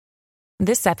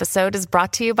This episode is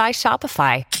brought to you by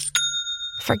Shopify.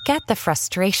 Forget the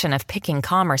frustration of picking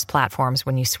commerce platforms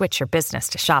when you switch your business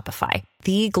to Shopify,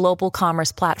 the global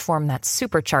commerce platform that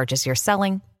supercharges your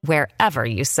selling wherever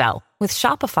you sell. With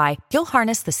Shopify, you'll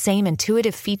harness the same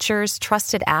intuitive features,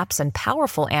 trusted apps, and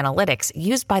powerful analytics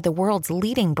used by the world's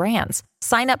leading brands.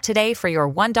 Sign up today for your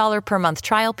 $1 per month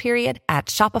trial period at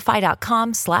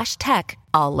shopify.com/tech,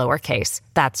 all lowercase.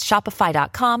 That's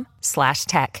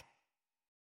shopify.com/tech.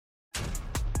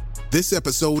 This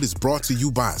episode is brought to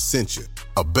you by Essentia.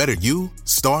 A better you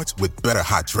starts with better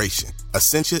hydration.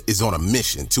 Essentia is on a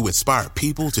mission to inspire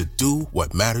people to do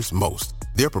what matters most.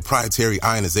 Their proprietary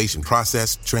ionization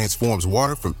process transforms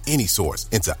water from any source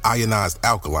into ionized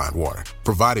alkaline water,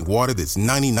 providing water that's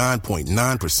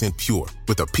 99.9% pure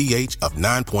with a pH of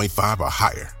 9.5 or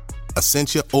higher.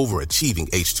 Essentia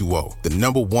overachieving H2O, the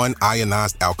 #1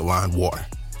 ionized alkaline water.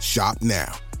 Shop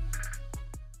now.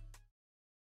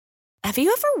 Have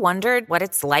you ever wondered what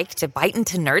it's like to bite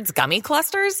into Nerds gummy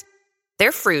clusters?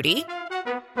 They're fruity.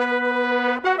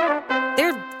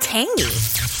 They're tangy.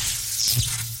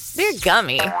 They're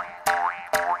gummy.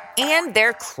 And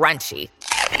they're crunchy.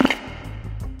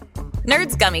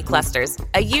 Nerds Gummy Clusters,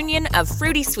 a union of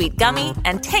fruity sweet gummy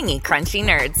and tangy crunchy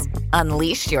nerds.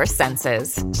 Unleash your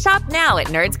senses. Shop now at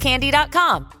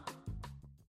nerdscandy.com.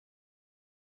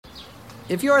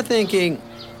 If you're thinking,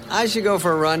 I should go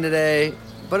for a run today,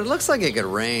 but it looks like it could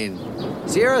rain,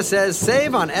 Sierra says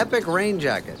save on epic rain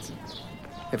jackets.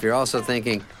 If you're also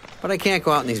thinking, but I can't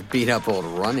go out in these beat-up old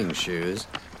running shoes,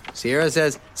 Sierra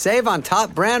says save on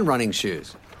top brand running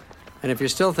shoes. And if you're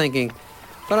still thinking,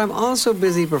 but I'm also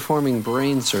busy performing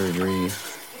brain surgery,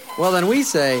 well then we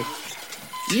say,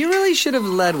 you really should have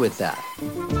led with that.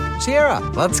 Sierra,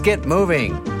 let's get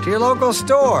moving to your local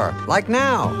store, like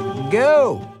now.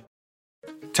 Go!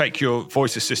 Take your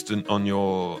voice assistant on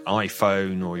your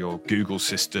iPhone or your Google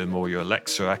system or your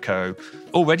Alexa Echo.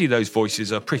 Already those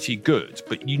voices are pretty good,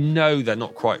 but you know they're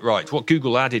not quite right. What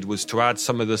Google added was to add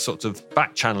some of the sort of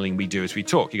back channeling we do as we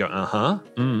talk. You go,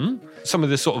 some of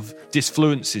the sort of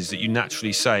disfluences that you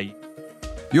naturally say.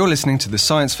 You're listening to the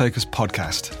Science Focus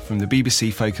podcast from the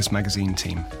BBC Focus magazine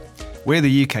team. We're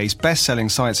the UK's best-selling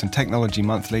science and technology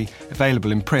monthly,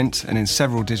 available in print and in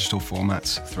several digital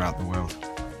formats throughout the world.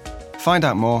 Find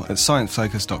out more at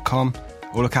sciencefocus.com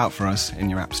or look out for us in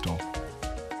your app store.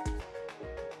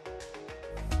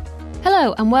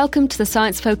 Hello and welcome to the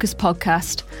Science Focus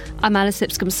podcast. I'm Alice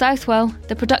Lipscomb-Southwell,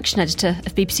 the production editor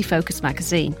of BBC Focus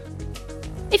magazine.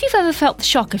 If you've ever felt the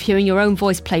shock of hearing your own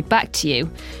voice played back to you,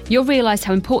 you'll realise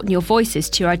how important your voice is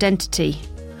to your identity.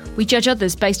 We judge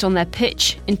others based on their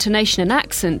pitch, intonation and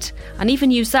accent, and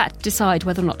even use that to decide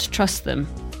whether or not to trust them.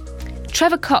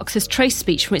 Trevor Cox has traced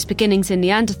speech from its beginnings in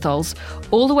Neanderthals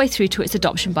all the way through to its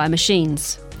adoption by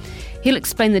machines. He'll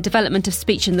explain the development of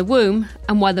speech in the womb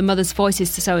and why the mother's voice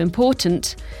is so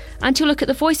important, and he'll look at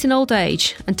the voice in old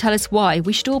age and tell us why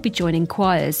we should all be joining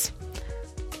choirs.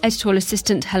 Editorial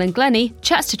assistant Helen Glennie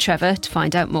chats to Trevor to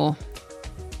find out more.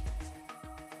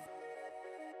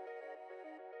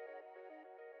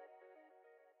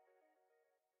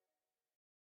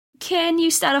 Can you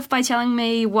start off by telling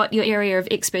me what your area of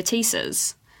expertise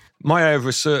is? My area of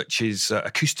research is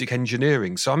acoustic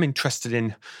engineering, so I'm interested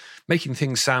in making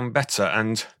things sound better,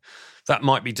 and that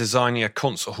might be designing a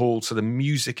concert hall so the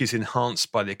music is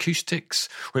enhanced by the acoustics,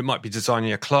 or it might be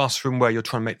designing a classroom where you're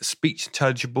trying to make the speech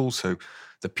intelligible so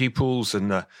the pupils and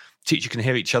the teacher can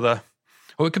hear each other.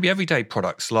 Or it could be everyday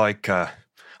products like,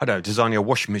 designing a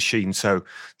washing machine so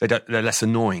they're less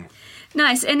annoying.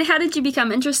 Nice. And how did you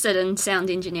become interested in sound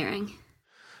engineering?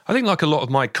 I think like a lot of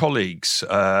my colleagues,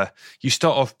 you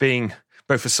start off being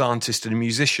both a scientist and a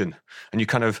musician, and you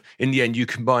kind of, in the end, you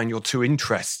combine your two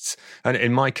interests. And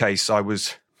in my case, I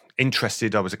was a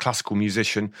classical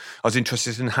musician. I was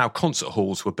interested in how concert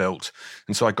halls were built.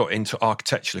 And so I got into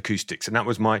architectural acoustics, and that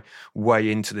was my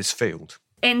way into this field.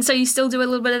 And so you still do a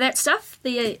little bit of that stuff,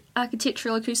 the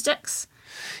architectural acoustics?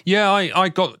 Yeah, I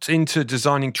got into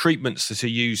designing treatments that are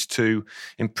used to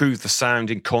improve the sound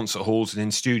in concert halls and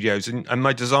in studios, and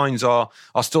my designs are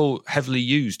still heavily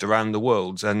used around the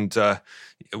world. And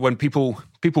when people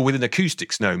within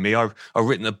acoustics know me, I've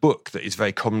written a book that is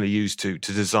very commonly used to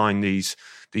design these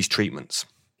treatments.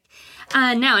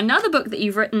 Now, another book that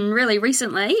you've written really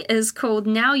recently is called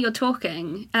Now You're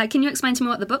Talking. Can you explain to me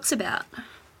what the book's about?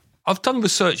 I've done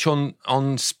research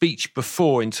on speech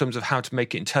before in terms of how to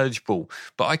make it intelligible,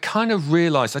 but I kind of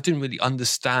realised I didn't really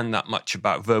understand that much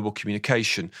about verbal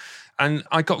communication. And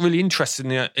I got really interested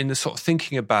in the sort of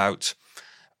thinking about,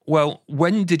 well,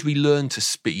 when did we learn to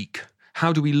speak?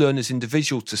 How do we learn as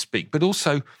individuals to speak? But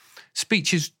also,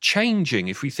 speech is changing.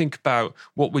 If we think about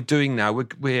what we're doing now,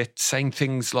 we're saying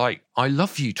things like, I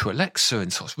love you to Alexa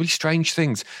and sorts of really strange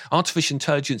things. Artificial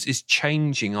intelligence is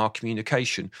changing our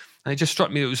communication. And it just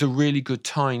struck me that it was a really good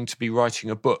time to be writing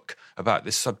a book about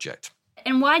this subject.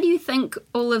 And why do you think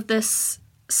all of this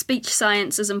speech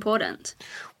science is important?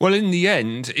 Well, in the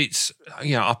end, it's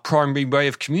our primary way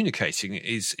of communicating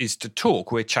is to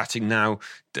talk. We're chatting now,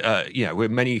 we're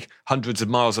many hundreds of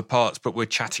miles apart, but we're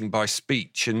chatting by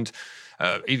speech. And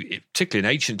particularly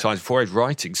in ancient times, before I was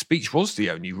writing, speech was the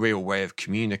only real way of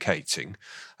communicating.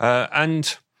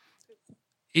 And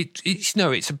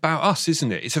it's about us,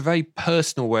 isn't it? It's a very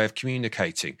personal way of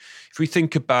communicating. If we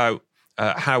think about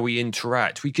how we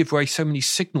interact, we give away so many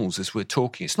signals as we're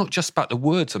talking. It's not just about the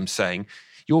words I'm saying.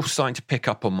 You're starting to pick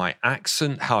up on my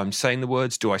accent, how I'm saying the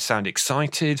words. Do I sound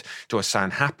excited? Do I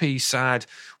sound happy, sad?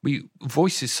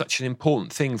 Voice is such an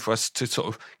important thing for us to sort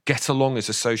of get along as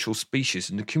a social species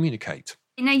and to communicate.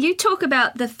 Now, you talk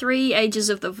about the 3 ages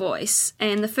of the voice,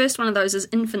 and the first one of those is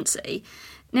infancy.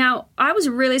 Now, I was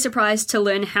really surprised to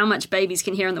learn how much babies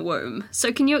can hear in the womb.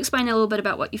 So can you explain a little bit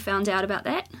about what you found out about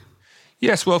that?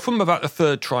 Yes, well, from about the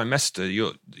 3rd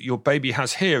trimester, your baby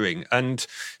has hearing, and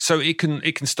so it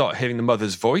can start hearing the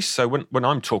mother's voice. So when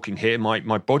I'm talking here, my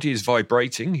body is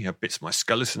vibrating, bits of my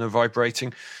skeleton are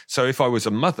vibrating. So if I was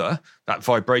a mother, that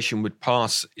vibration would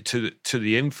pass to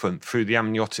the infant through the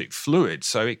amniotic fluid,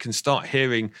 so it can start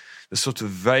hearing the sort of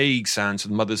vague sounds of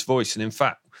the mother's voice. And in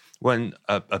fact, when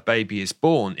a baby is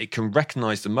born, it can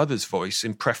recognise the mother's voice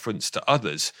in preference to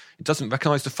others. It doesn't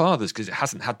recognise the father's because it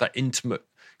hasn't had that intimate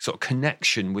sort of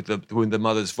connection with the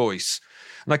mother's voice.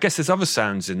 And I guess there's other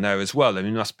sounds in there as well. I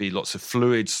mean, there must be lots of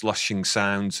fluid slushing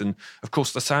sounds. And of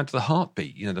course, the sound of the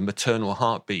heartbeat, the maternal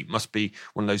heartbeat must be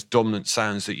one of those dominant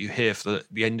sounds that you hear for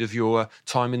the end of your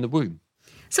time in the womb.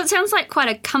 So it sounds like quite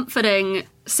a comforting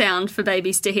sound for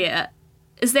babies to hear.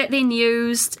 Is that then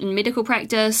used in medical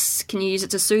practice? Can you use it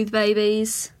to soothe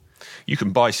babies? You can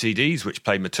buy CDs which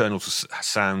play maternal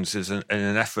sounds in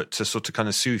an effort to sort of kind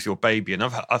of soothe your baby. And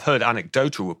I've heard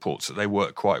anecdotal reports that they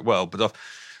work quite well, but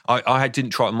I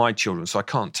didn't try it on my children, so I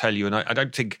can't tell you. And I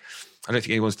don't think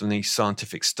anyone's done any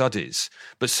scientific studies.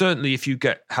 But certainly if you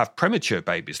have premature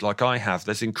babies like I have,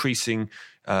 there's increasing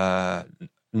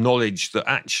knowledge that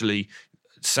actually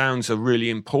sounds are really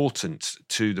important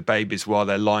to the babies while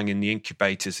they're lying in the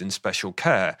incubators in special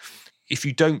care. If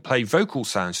you don't play vocal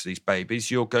sounds to these babies,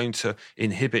 you're going to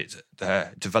inhibit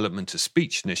their development of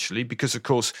speech initially because, of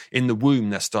course, in the womb,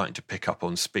 they're starting to pick up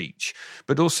on speech.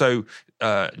 But also,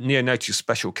 neonatal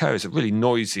special care is a really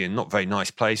noisy and not very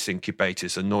nice place.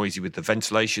 Incubators are noisy with the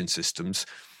ventilation systems.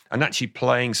 And actually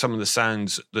playing some of the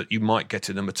sounds that you might get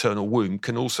in a maternal womb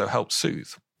can also help soothe.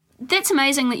 That's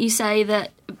amazing that you say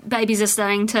that babies are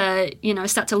starting to,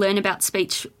 start to learn about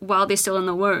speech while they're still in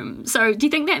the womb. So do you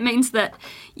think that means that,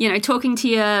 talking to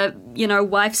your,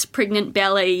 wife's pregnant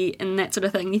belly and that sort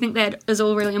of thing, do you think that is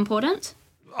all really important?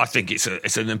 I think it's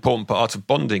an important part of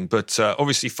bonding, but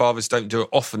obviously fathers don't do it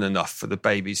often enough for the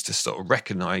babies to sort of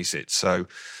recognise it. So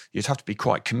you'd have to be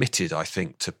quite committed, I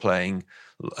think, to playing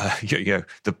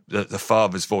the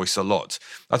father's voice a lot.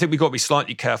 I think we've got to be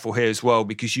slightly careful here as well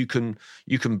because you can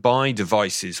buy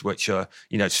devices which are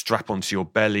strap onto your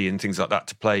belly and things like that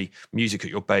to play music at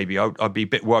your baby. I'd be a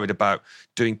bit worried about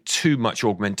doing too much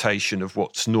augmentation of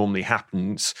what's normally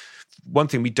happens. One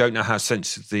thing, we don't know how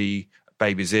sensitive the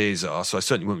baby's ears are, so I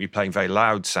certainly wouldn't be playing very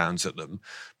loud sounds at them.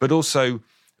 But also,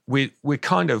 we're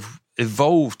kind of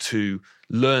evolved to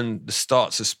learn the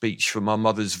starts of speech from our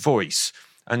mother's voice.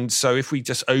 And so if we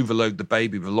just overload the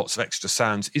baby with lots of extra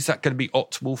sounds, is that going to be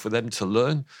optimal for them to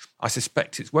learn? I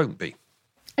suspect it won't be.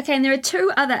 Okay, and there are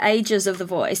 2 other ages of the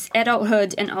voice,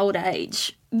 adulthood and old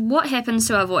age. What happens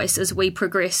to our voice as we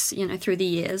progress, through the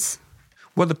years?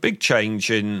 Well, the big change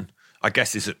I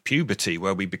guess, is at puberty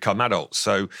where we become adults.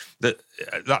 So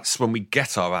that's when we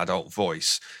get our adult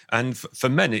voice. And for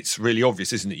men, it's really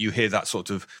obvious, isn't it? You hear that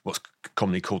sort of what's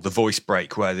commonly called the voice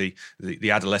break, where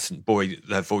the adolescent boy,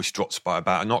 their voice drops by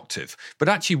about an octave. But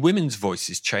actually, women's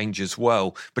voices change as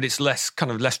well, but it's less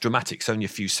dramatic. It's only a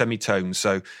few semitones,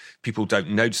 so people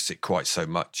don't notice it quite so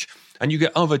much. And you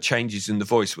get other changes in the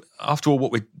voice. After all,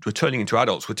 what we're turning into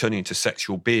adults, we're turning into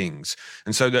sexual beings.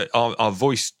 And so that our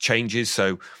voice changes.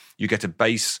 So you get a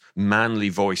bass, manly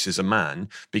voice as a man,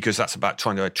 because that's about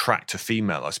trying to attract a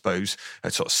female, I suppose,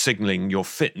 sort of signalling your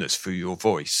fitness through your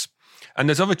voice. And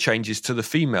there's other changes to the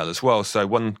female as well. So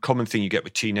one common thing you get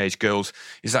with teenage girls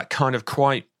is that kind of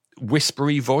quite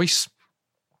whispery voice.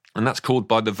 And that's caused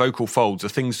by the vocal folds, the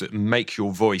things that make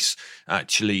your voice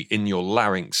actually in your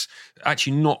larynx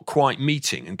actually not quite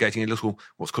meeting and getting a little,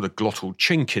 what's called a glottal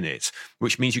chink in it,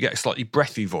 which means you get a slightly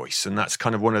breathy voice. And that's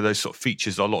kind of one of those sort of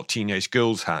features a lot of teenage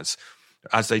girls has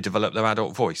as they develop their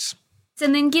adult voice.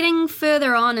 And then getting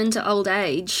further on into old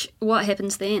age, what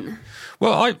happens then?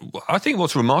 Well, I think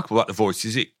what's remarkable about the voice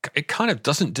is it kind of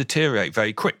doesn't deteriorate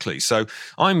very quickly. So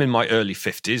I'm in my early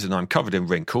 50s and I'm covered in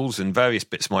wrinkles and various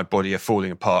bits of my body are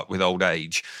falling apart with old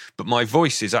age. But my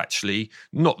voice is actually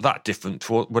not that different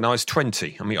to when I was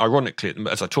 20. I mean, ironically,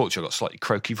 as I talked to you, I've got a slightly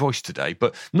croaky voice today,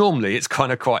 but normally it's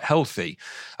kind of quite healthy.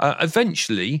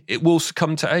 Eventually, it will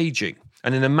succumb to aging.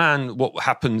 And in a man, what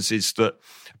happens is that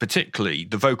particularly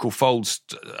the vocal folds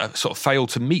sort of fail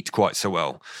to meet quite so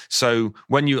well. So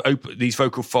when you open, these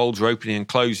vocal folds are opening and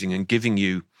closing and giving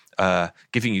you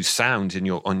sound in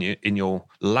your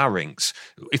larynx.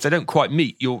 If they don't quite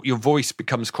meet, your voice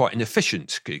becomes quite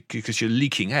inefficient because you're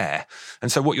leaking air.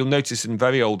 And so what you'll notice in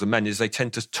very older men is they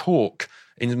tend to talk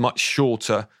in much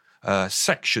shorter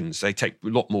sections. They take a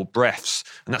lot more breaths,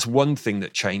 and that's one thing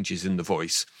that changes in the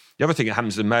voice. The other thing that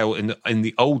happens in male, in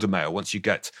the older male, once you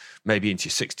get maybe into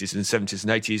your 60s and 70s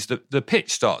and 80s, the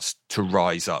pitch starts to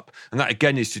rise up. And that,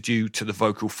 again, is due to the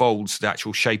vocal folds, the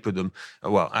actual shape of them,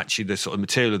 well, actually the sort of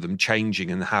material of them changing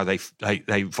and how they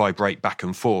vibrate back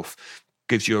and forth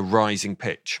gives you a rising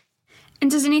pitch.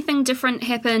 And does anything different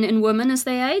happen in women as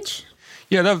they age?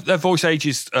 Yeah, their voice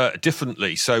ages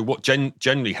differently. So what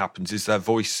generally happens is their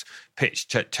voice pitch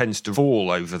tends to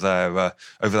fall over their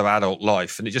adult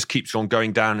life, and it just keeps on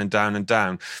going down and down and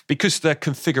down because their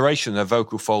configuration, their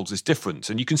vocal folds is different.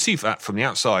 And you can see that from the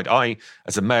outside. I,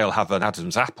 as a male, have an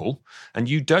Adam's apple, and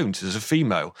you don't as a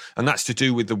female. And that's to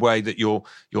do with the way that your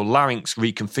larynx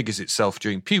reconfigures itself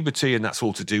during puberty, and that's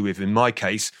all to do with, in my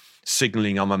case,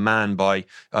 signalling I'm a man by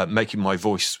making my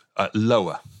voice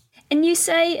lower. And you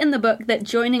say in the book that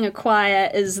joining a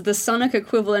choir is the sonic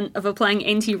equivalent of applying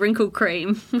anti-wrinkle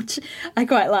cream, which I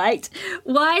quite liked.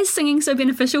 Why is singing so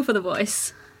beneficial for the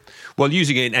voice? Well,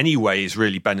 using it in any way is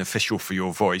really beneficial for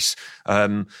your voice.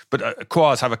 But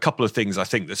choirs have a couple of things I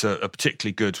think that are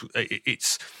particularly good.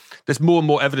 There's more and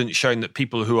more evidence showing that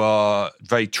people who are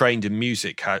very trained in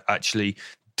music actually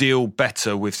deal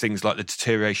better with things like the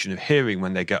deterioration of hearing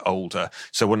when they get older.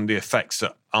 So one of the effects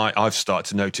that I've started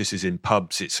to notice is in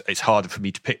pubs, it's harder for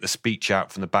me to pick the speech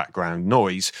out from the background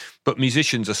noise, but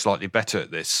musicians are slightly better at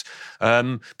this.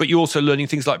 But you're also learning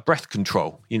things like breath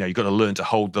control. You know, you've got to learn to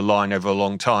hold the line over a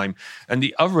long time. And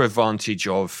the other advantage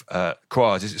of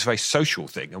choirs is it's a very social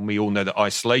thing. And we all know that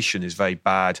isolation is very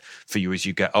bad for you as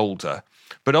you get older.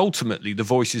 But ultimately, the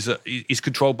voice is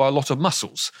controlled by a lot of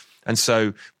muscles. And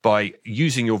so by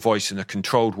using your voice in a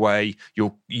controlled way,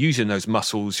 you're using those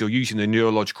muscles, you're using the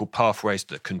neurological pathways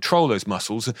that control those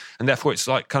muscles, and therefore it's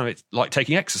like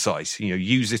taking exercise, you know,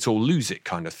 use it or lose it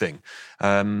kind of thing.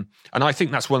 And I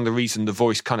think that's one of the reasons the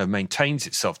voice kind of maintains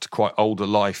itself to quite older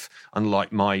life,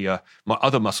 unlike my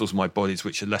other muscles in my bodies,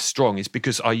 which are less strong, is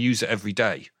because I use it every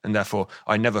day, and therefore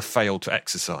I never fail to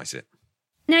exercise it.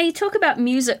 Now, you talk about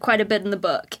music quite a bit in the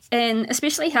book, and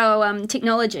especially how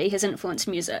technology has influenced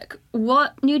music.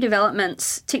 What new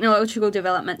technological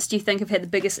developments, do you think have had the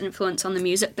biggest influence on the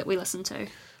music that we listen to?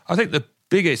 I think the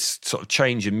biggest sort of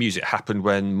change in music happened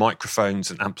when microphones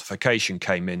and amplification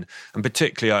came in, and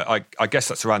particularly I guess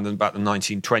that's around about the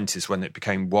 1920s when it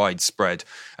became widespread,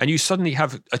 and you suddenly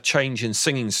have a change in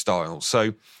singing style.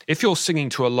 So if you're singing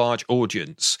to a large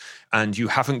audience and you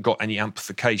haven't got any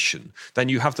amplification, then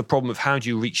you have the problem of how do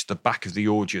you reach the back of the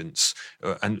audience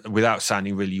and without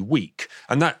sounding really weak.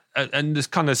 And there's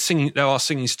kind of there are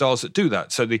singing styles that do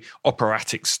that. So the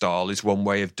operatic style is one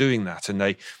way of doing that,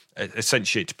 and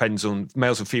essentially it depends on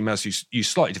males and females use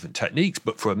slightly different techniques,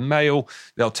 but for a male,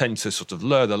 they'll tend to sort of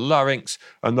lower the larynx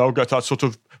and they'll get that sort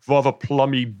of rather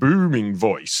plummy, booming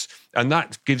voice. And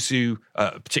that gives you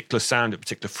a particular sound at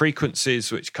particular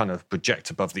frequencies, which kind of project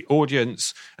above the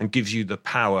audience and gives you the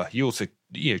power. You also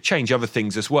change other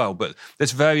things as well, but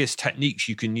there's various techniques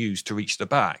you can use to reach the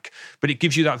back. But it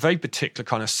gives you that very particular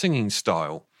kind of singing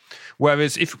style.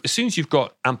 Whereas as soon as you've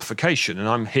got amplification, and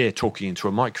I'm here talking into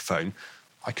a microphone,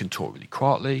 I can talk really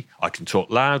quietly, I can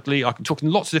talk loudly, I can talk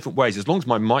in lots of different ways. As long as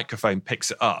my microphone picks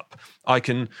it up, I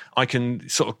can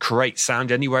sort of create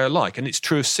sound any way I like. And it's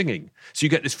true of singing. So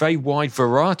you get this very wide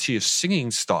variety of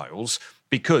singing styles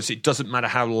because it doesn't matter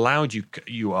how loud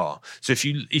you are. So if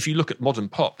you look at modern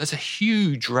pop, there's a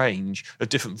huge range of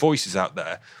different voices out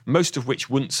there, most of which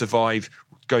wouldn't survive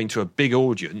going to a big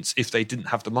audience if they didn't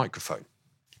have the microphone.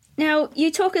 Now,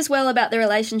 you talk as well about the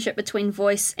relationship between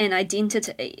voice and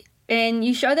identity. and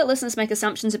you show that listeners make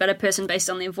assumptions about a person based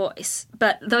on their voice,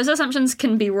 but those assumptions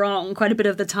can be wrong quite a bit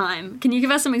of the time. Can you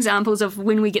give us some examples of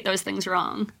when we get those things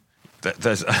wrong?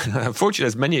 Unfortunately,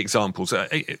 there's many examples.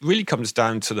 It really comes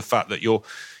down to the fact that you're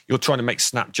trying to make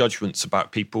snap judgments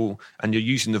about people, and you're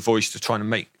using the voice to try to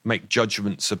make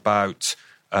judgments about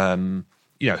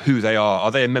who they are.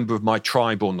 Are they a member of my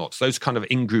tribe or not? So those kind of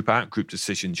in-group, out-group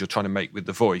decisions you're trying to make with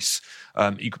the voice.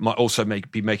 You might also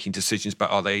be making decisions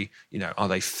about are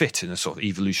they fit in a sort of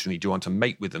evolutionary do you want to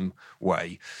mate with them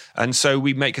way. And so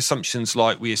we make assumptions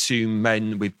like we assume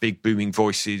men with big booming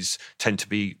voices tend to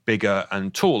be bigger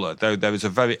and taller, though there is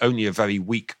only a very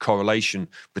weak correlation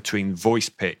between voice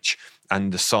pitch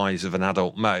and the size of an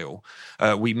adult male.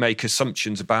 We make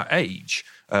assumptions about age.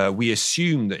 We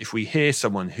assume that if we hear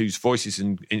someone whose voice is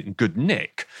in good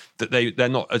nick, that they're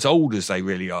not as old as they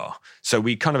really are. So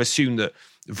we kind of assume that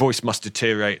voice must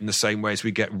deteriorate in the same way as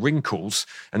we get wrinkles,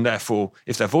 and therefore,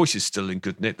 if their voice is still in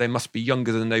good nick, they must be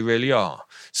younger than they really are.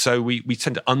 So we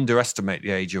tend to underestimate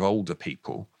the age of older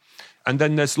people. And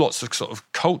then there's lots of sort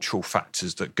of cultural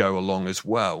factors that go along as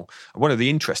well. One of the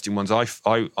interesting ones I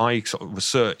sort of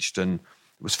researched and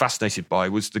was fascinated by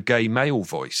was the gay male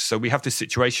voice. So we have this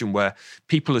situation where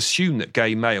people assume that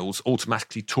gay males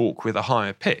automatically talk with a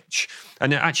higher pitch.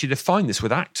 And actually they find this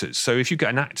with actors. So if you get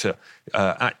an actor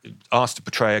asked to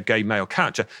portray a gay male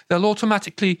character, they'll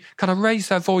automatically kind of raise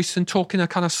their voice and talk in a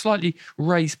kind of slightly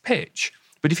raised pitch.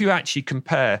 But if you actually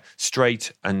compare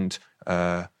straight and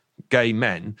gay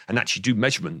men and actually do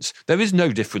measurements, there is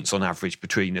no difference on average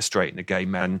between a straight and a gay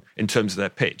man in terms of their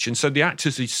pitch. And so the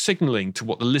actors are signalling to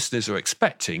what the listeners are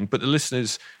expecting, but the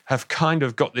listeners have kind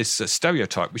of got this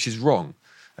stereotype, which is wrong.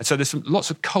 And so there's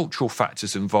lots of cultural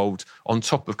factors involved on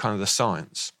top of kind of the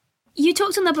science. You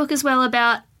talked in the book as well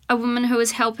about a woman who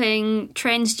is helping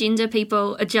transgender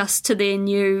people adjust to their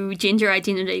new gender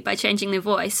identity by changing their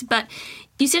voice. But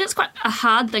you said it's quite a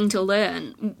hard thing to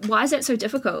learn. Why is that so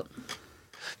difficult?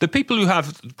 The people who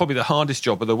have probably the hardest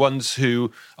job are the ones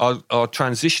who are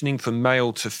transitioning from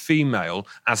male to female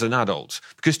as an adult,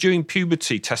 because during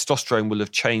puberty, testosterone will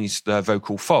have changed their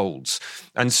vocal folds.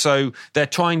 And so they're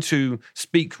trying to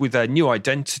speak with their new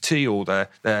identity or their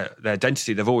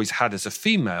identity they've always had as a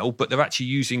female, but they're actually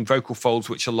using vocal folds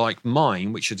which are like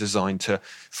mine, which are designed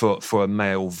for a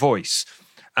male voice.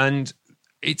 And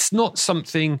it's not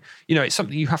something, it's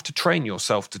something you have to train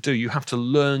yourself to do. You have to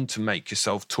learn to make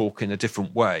yourself talk in a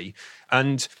different way.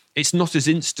 And it's not as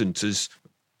instant as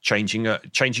changing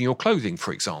your clothing,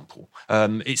 for example.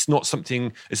 It's not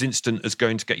something as instant as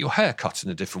going to get your hair cut in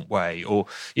a different way. Or,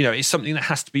 it's something that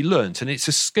has to be learnt, and it's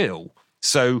a skill.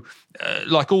 So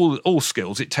like all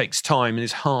skills, it takes time and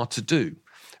it's hard to do.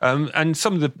 And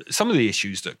some of the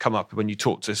issues that come up when you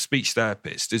talk to a speech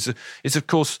therapist is of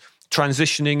course,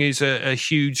 transitioning is a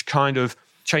huge kind of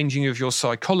changing of your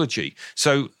psychology.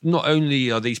 So not only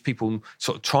are these people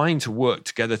sort of trying to work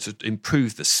together to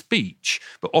improve the speech,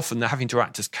 but often they're having to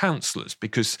act as counsellors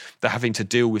because they're having to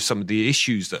deal with some of the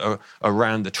issues that are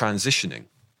around the transitioning.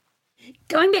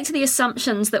 Going back to the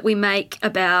assumptions that we make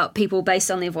about people based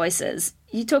on their voices,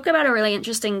 you talk about a really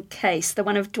interesting case, the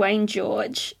one of Dwayne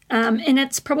George, and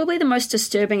it's probably the most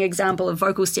disturbing example of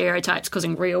vocal stereotypes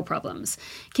causing real problems.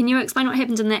 Can you explain what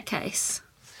happened in that case?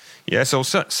 Yeah, so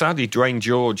sadly, Dwayne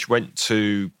George went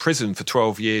to prison for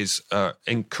 12 years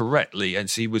incorrectly, and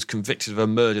he was convicted of a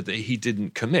murder that he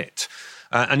didn't commit.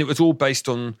 And it was all based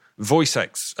on voice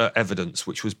evidence,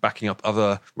 which was backing up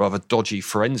other rather dodgy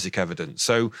forensic evidence.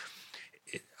 So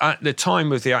at the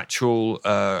time of the actual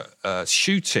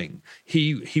shooting,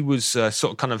 he was sort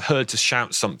of kind of heard to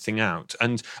shout something out,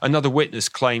 and another witness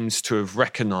claims to have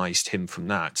recognised him from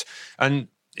that. And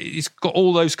it's got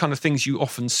all those kind of things you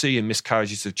often see in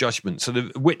miscarriages of judgment. So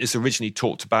the witness originally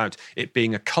talked about it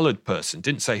being a coloured person,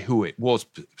 didn't say who it was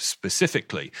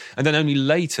specifically, and then only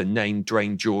later named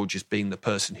Dwayne George as being the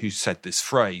person who said this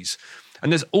phrase. And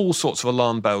there's all sorts of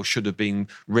alarm bells should have been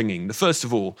ringing. The first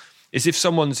of all is if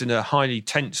someone's in a highly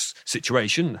tense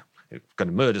situation, going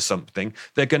to murder something,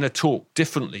 they're going to talk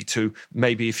differently to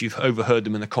maybe if you've overheard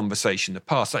them in a conversation in the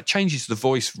past. That changes the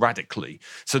voice radically.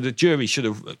 So the jury should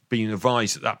have been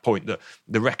advised at that point that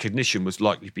the recognition was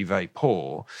likely to be very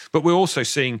poor. But we're also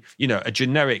seeing, a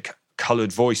generic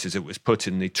coloured voice, as it was put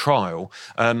in the trial,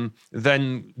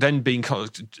 then being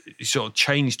sort of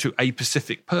changed to a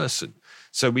specific person.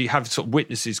 So we have sort of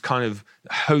witnesses kind of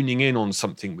honing in on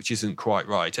something which isn't quite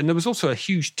right. And there was also a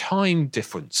huge time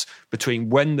difference between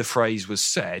when the phrase was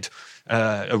said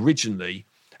originally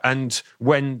and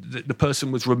when the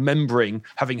person was remembering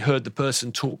having heard the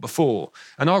person talk before.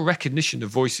 And our recognition of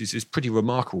voices is pretty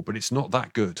remarkable, but it's not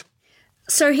that good.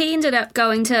 So he ended up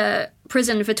going to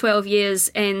prison for 12 years,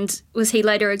 and was he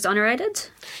later exonerated?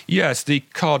 Yes, the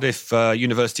Cardiff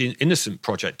University Innocent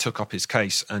Project took up his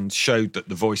case and showed that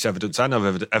the voice evidence and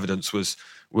other evidence was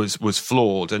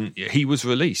flawed, and he was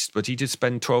released, but he did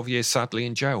spend 12 years, sadly,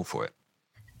 in jail for it.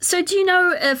 So do you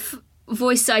know if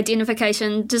voice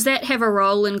identification, does that have a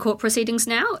role in court proceedings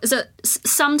now? Is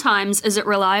it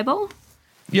reliable?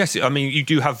 Yes, I mean, you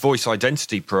do have voice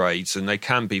identity parades, and they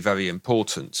can be very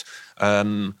important,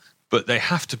 but they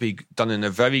have to be done in a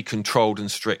very controlled and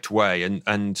strict way,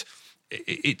 and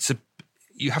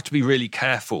you have to be really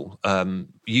careful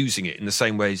using it in the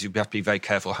same way as you have to be very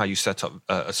careful how you set up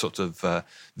a sort of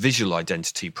visual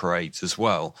identity parades as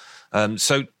well.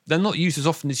 So they're not used as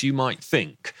often as you might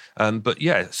think, but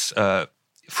yes,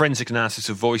 forensic analysis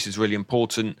of voice is really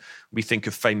important. We think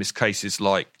of famous cases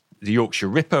like the Yorkshire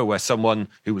Ripper, where someone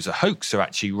who was a hoaxer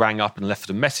actually rang up and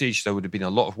left a message. There would have been a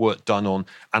lot of work done on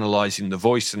analysing the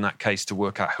voice in that case to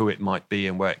work out who it might be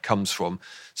and where it comes from.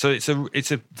 So it's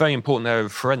a very important area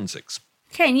of forensics.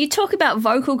 Okay, and you talk about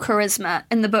vocal charisma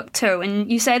in the book too,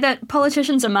 and you say that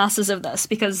politicians are masters of this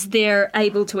because they're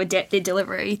able to adapt their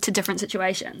delivery to different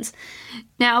situations.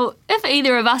 Now, if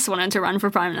either of us wanted to run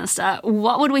for Prime Minister,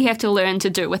 what would we have to learn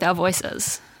to do with our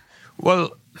voices?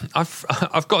 Well,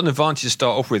 I've got an advantage to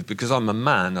start off with because I'm a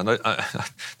man, and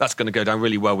that's going to go down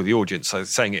really well with the audience, so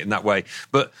saying it in that way.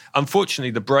 But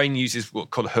unfortunately, the brain uses what's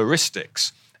called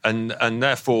heuristics, and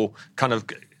therefore kind of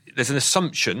there's an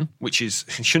assumption, which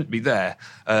shouldn't be there,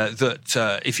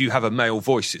 that if you have a male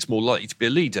voice, it's more likely to be a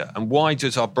leader. And why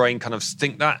does our brain kind of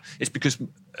think that? It's because,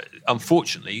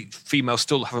 unfortunately, females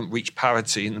still haven't reached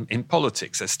parity in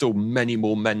politics. There's still many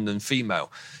more men than female.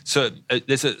 So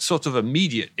there's a sort of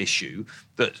immediate issue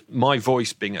that my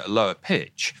voice being at a lower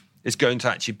pitch is going to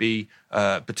actually be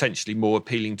potentially more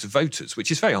appealing to voters,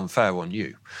 which is very unfair on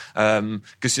you,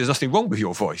 because there's nothing wrong with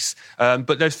your voice.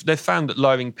 But they've found that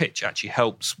lowering pitch actually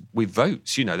helps with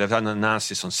votes. You know, they've done an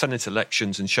analysis on Senate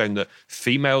elections and shown that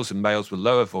females and males with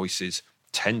lower voices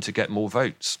tend to get more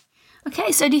votes.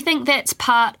 Okay, so do you think that's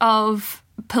part of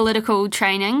political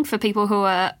training for people who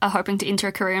are hoping to enter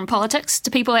a career in politics?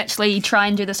 Do people actually try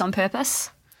and do this on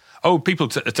purpose? Oh, people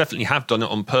definitely have done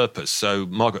it on purpose. So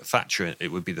Margaret Thatcher,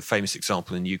 it would be the famous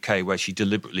example in the UK where she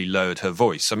deliberately lowered her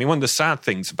voice. I mean, one of the sad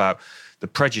things about the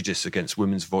prejudice against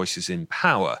women's voices in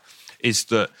power is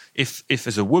that if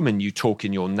as a woman you talk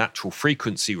in your natural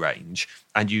frequency range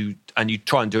and you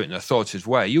try and do it in an authoritative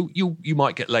way, you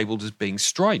might get labelled as being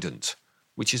strident,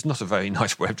 which is not a very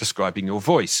nice way of describing your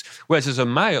voice. Whereas as a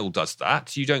male does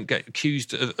that, you don't get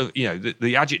accused of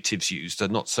the adjectives used are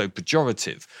not so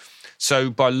pejorative.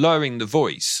 So by lowering the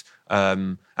voice,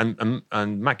 and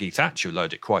Maggie Thatcher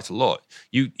lowered it quite a lot,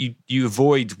 you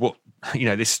avoid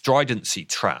this stridency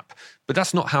trap. But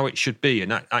that's not how it should be.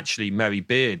 And actually, Mary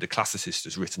Beard, the classicist,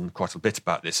 has written quite a bit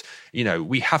about this. You know,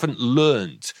 we haven't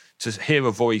learned to hear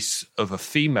a voice of a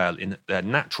female in their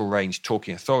natural range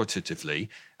talking authoritatively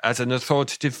as an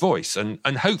authoritative voice. And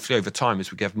hopefully over time,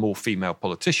 as we get more female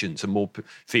politicians and more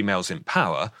females in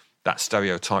power, that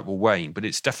stereotype will wane. But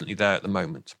it's definitely there at the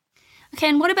moment. Okay,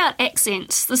 and what about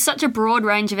accents? There's such a broad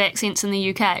range of accents in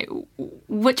the UK.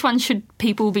 Which one should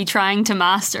people be trying to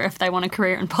master if they want a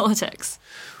career in politics?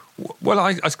 Well,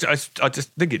 I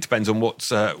just think it depends on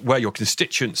where your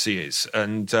constituency is.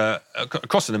 And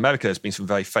across in America, there's been some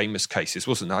very famous cases,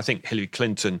 wasn't there? I think Hillary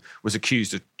Clinton was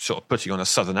accused of sort of putting on a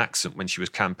southern accent when she was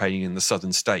campaigning in the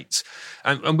southern states.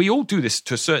 And we all do this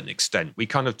to a certain extent. We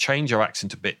kind of change our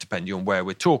accent a bit depending on where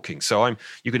we're talking. So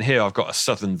you can hear I've got a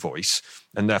southern voice,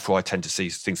 and therefore I tend to see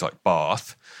things like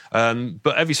Bath.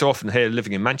 But every so often here,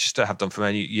 living in Manchester, have done for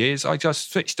many years, I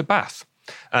just switch to Bath.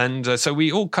 And so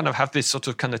we all kind of have this sort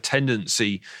of kind of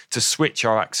tendency to switch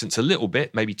our accents a little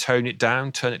bit, maybe tone it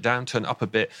down, turn it up a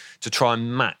bit to try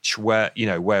and match where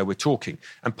we're talking.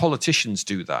 And politicians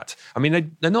do that. I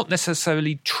mean, they're not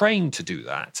necessarily trained to do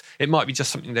that. It might be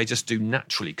just something they just do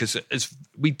naturally because as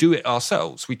we do it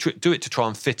ourselves, we do it to try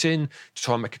and fit in, to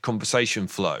try and make a conversation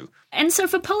flow. And so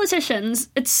for politicians,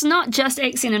 it's not just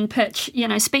accent and pitch. You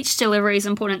know, speech delivery is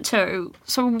important too.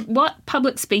 So what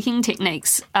public speaking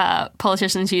techniques are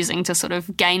politicians using to sort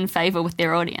of gain favour with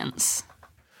their audience?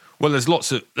 Well, there's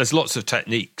lots of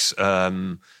techniques.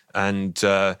 And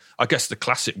I guess the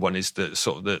classic one is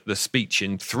the speech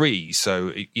in threes.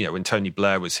 So, you know, when Tony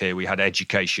Blair was here, we had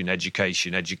education,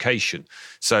 education, education.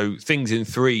 So things in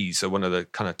threes are one of the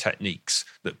kind of techniques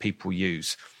that people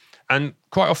use. And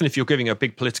quite often, if you're giving a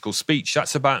big political speech,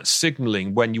 that's about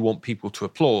signalling when you want people to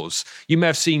applause. You may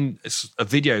have seen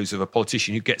videos of a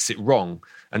politician who gets it wrong,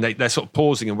 and they're sort of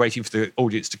pausing and waiting for the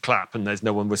audience to clap, and there's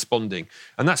no one responding.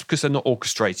 And that's because they're not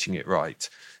orchestrating it right.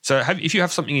 So if you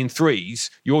have something in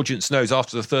threes, your audience knows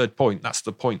after the third point, that's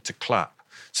the point to clap.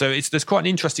 So there's quite an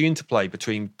interesting interplay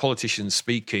between politicians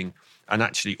speaking and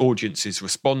actually audiences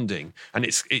responding. And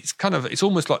it's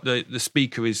almost like the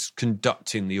speaker is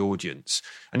conducting the audience.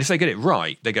 And if they get it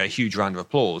right, they get a huge round of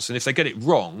applause. And if they get it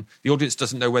wrong, the audience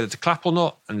doesn't know whether to clap or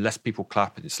not, and less people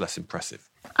clap and it's less impressive.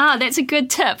 That's a good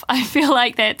tip. I feel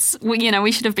like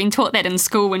we should have been taught that in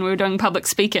school when we were doing public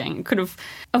speaking. Could have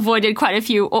avoided quite a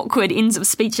few awkward ends of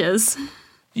speeches.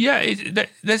 Yeah,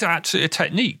 there's actually a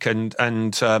technique, and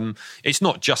it's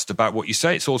not just about what you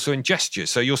say; it's also in gestures.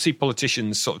 So you'll see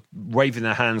politicians sort of waving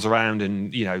their hands around,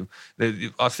 and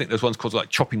I think there's ones called like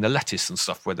chopping the lettuce and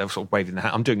stuff, where they're sort of waving their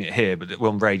hand. I'm doing it here, but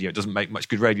on radio, it doesn't make much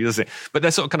good radio, does it? But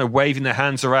they're sort of kind of waving their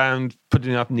hands around,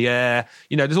 putting it up in the air.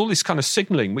 There's all this kind of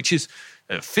signalling, which is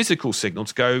a physical signal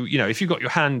to go. If you've got your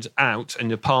hand out and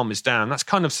your palm is down, that's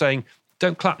kind of saying,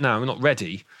 "Don't clap now. We're not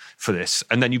ready for this."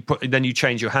 And then you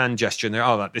change your hand gesture and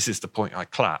they're, this is the point I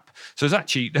clap. So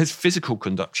there's physical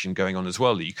conduction going on as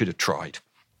well that you could have tried.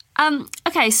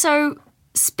 Okay, so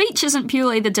speech isn't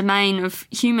purely the domain of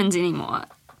humans anymore.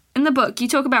 In the book, you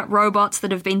talk about robots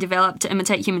that have been developed to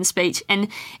imitate human speech, and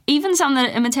even some that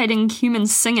are imitating human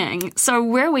singing. So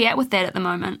where are we at with that at the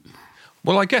moment?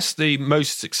 Well, I guess the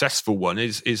most successful one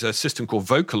is a system called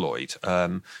Vocaloid,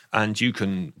 and you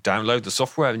can download the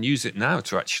software and use it now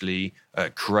to actually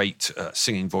create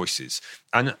singing voices.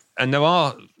 And there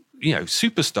are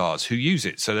superstars who use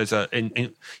it. So there's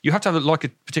you have to have like a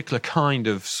particular kind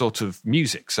of sort of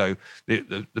music. So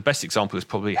the best example is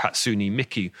probably Hatsune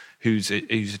Miku, who's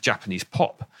a Japanese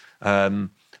pop.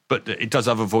 But it does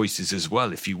other voices as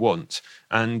well if you want.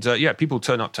 And people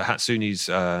turn up to Hatsune's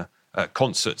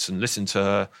concerts and listen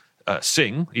to her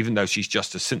sing, even though she's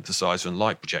just a synthesizer and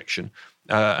light projection,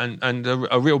 and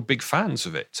are real big fans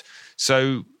of it.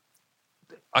 So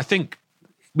I think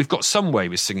we've got some way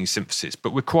with singing synthesis,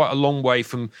 but we're quite a long way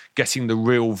from getting the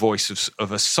real voice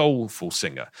of a soulful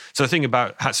singer. So the thing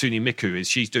about Hatsune Miku is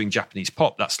she's doing Japanese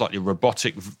pop, that's slightly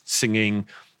robotic singing.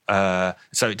 So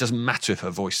it doesn't matter if her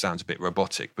voice sounds a bit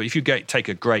robotic. But if you take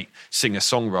a great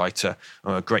singer-songwriter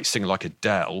or a great singer like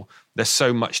Adele, there's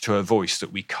so much to her voice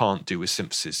that we can't do with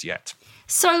synthesis yet.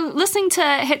 So listening to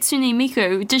Hatsune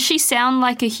Miku, does she sound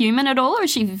like a human at all, or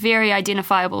is she very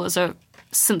identifiable as a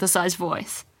synthesized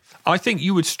voice? I think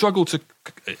you would struggle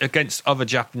against other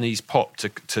Japanese pop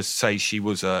to say she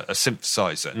was a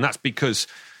synthesizer. And that's because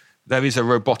there is a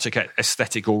robotic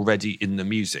aesthetic already in the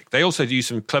music. They also do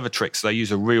some clever tricks. They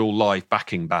use a real live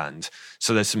backing band.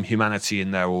 So there's some humanity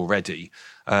in there already.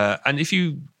 And if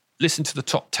you listen to the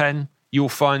top 10, you'll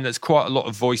find there's quite a lot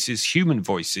of voices, human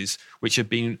voices, which have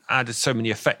been added so many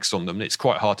effects on them. It's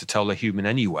quite hard to tell they're human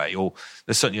anyway. Or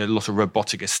there's certainly a lot of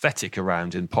robotic aesthetic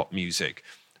around in pop music.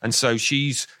 And so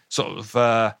she's sort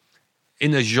of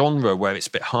in a genre where it's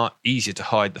a bit easier to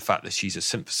hide the fact that she's a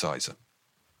synthesizer.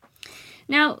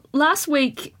 Now, last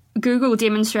week, Google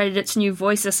demonstrated its new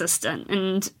voice assistant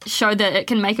and showed that it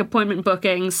can make appointment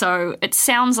booking, so it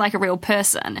sounds like a real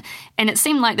person. And it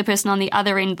seemed like the person on the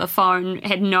other end of the phone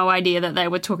had no idea that they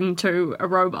were talking to a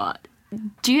robot.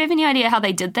 Do you have any idea how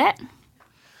they did that?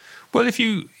 Well, if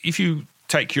you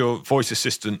take your voice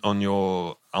assistant on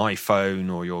your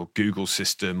iPhone or your Google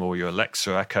system or your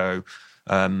Alexa Echo,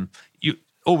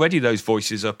 already those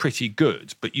voices are pretty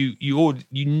good, but you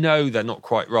know they're not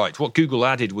quite right. What Google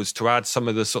added was to add some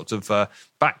of the sort of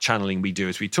back channeling we do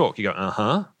as we talk. You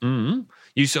go,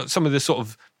 You some of the sort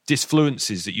of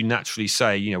disfluences that you naturally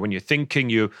say. When you're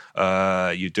thinking, you're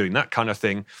doing that kind of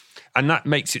thing, and that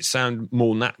makes it sound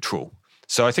more natural.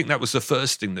 So I think that was the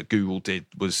first thing that Google did,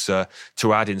 was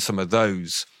to add in some of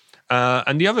those.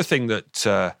 And the other thing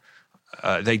that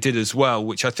they did as well,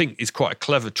 which I think is quite a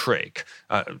clever trick,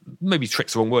 maybe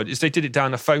trick's the wrong word, is they did it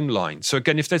down a phone line. So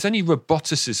again, if there's any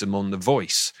roboticism on the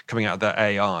voice coming out of that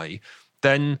AI,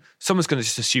 then someone's going to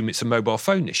just assume it's a mobile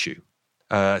phone issue.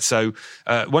 So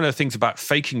one of the things about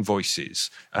faking voices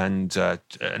and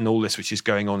all this which is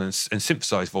going on and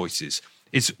synthesized voices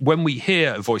is when we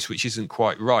hear a voice which isn't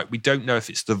quite right, we don't know if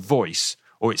it's the voice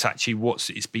or it's actually what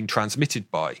it's been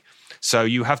transmitted by. So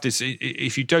you have this,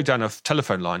 if you go down a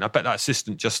telephone line, I bet that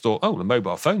assistant just thought, the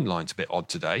mobile phone line's a bit odd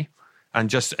today, and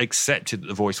just accepted that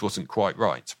the voice wasn't quite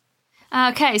right.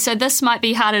 Okay, so this might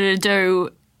be harder to do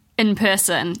in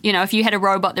person. If you had a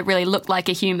robot that really looked like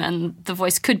a human, the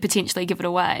voice could potentially give it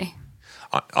away.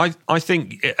 I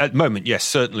think at the moment, yes,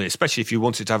 certainly, especially if you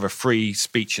wanted to have a free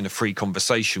speech and a free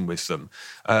conversation with them.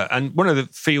 And one of the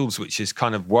fields which is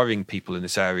kind of worrying people in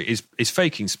this area is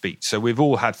faking speech. So we've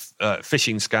all had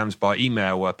phishing scams by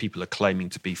email where people are claiming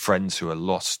to be friends who are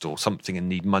lost or something and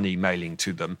need money mailing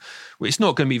to them. Well, it's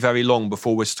not going to be very long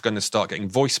before we're going to start getting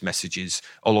voice messages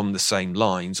along the same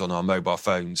lines on our mobile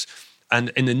phones. And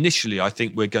initially, I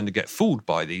think we're going to get fooled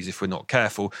by these if we're not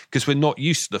careful, because we're not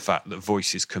used to the fact that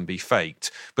voices can be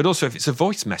faked. But also, if it's a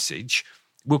voice message,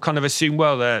 we'll kind of assume,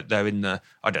 well, they're in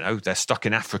they're stuck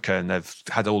in Africa and they've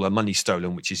had all their money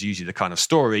stolen, which is usually the kind of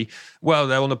story. Well,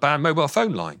 they're on a bad mobile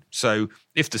phone line. So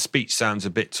if the speech sounds a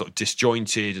bit sort of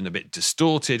disjointed and a bit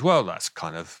distorted, well,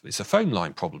 it's a phone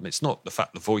line problem. It's not the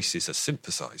fact the voice is a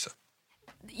synthesizer.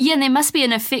 Yeah, and there must be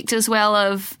an effect as well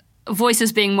of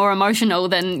voices being more emotional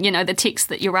than, the text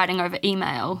that you're writing over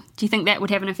email. Do you think that would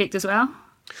have an effect as well?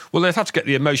 Well, they've had to get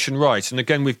the emotion right. And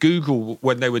again, with Google,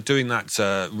 when they were doing that,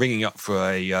 ringing up for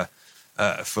a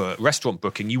restaurant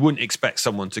booking, you wouldn't expect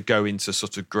someone to go into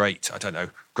sort of great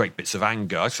bits of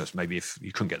anger. I suppose maybe if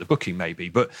you couldn't get the booking, maybe.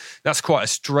 But that's quite a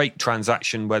straight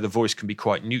transaction where the voice can be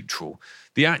quite neutral.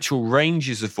 The actual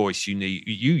ranges of voice you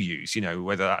use,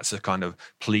 whether that's a kind of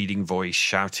pleading voice,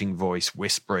 shouting voice,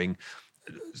 whispering,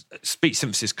 speech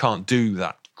synthesis can't do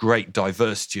that great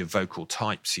diversity of vocal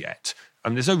types yet.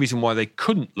 There's no reason why they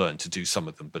couldn't learn to do some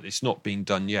of them, but it's not being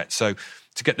done yet. So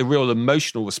to get the real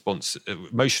emotion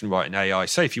right in AI,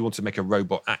 say if you want to make a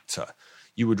robot actor,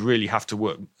 you would really have to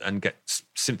work and get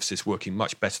synthesis working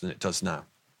much better than it does now.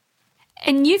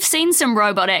 And you've seen some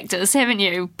robot actors, haven't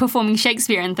you, performing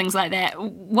Shakespeare and things like that.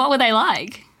 What were they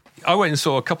like? I went and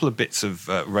saw a couple of bits of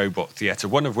robot theatre,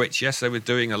 one of which, yes, they were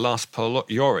doing a Last Poor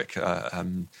Yorick.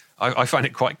 I find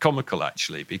it quite comical,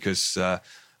 actually, because, I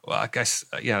guess,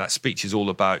 that speech is all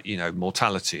about,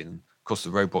 mortality. And, of course, the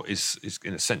robot is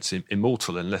in a sense,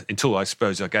 immortal until, I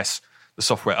guess, the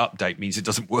software update means it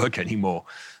doesn't work anymore.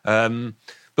 But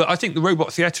I think the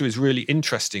robot theatre is really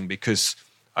interesting because,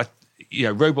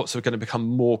 robots are going to become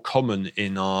more common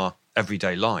in our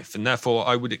everyday life, and therefore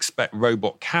I would expect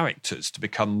robot characters to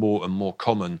become more and more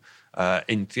common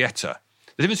in theatre.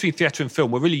 The difference between theatre and film,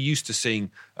 we're really used to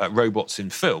seeing robots in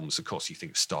films. Of course, you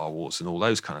think of Star Wars and all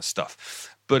those kind of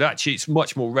stuff. But actually, it's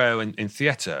much more rare in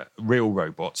theatre, real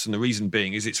robots. And the reason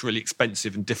being is it's really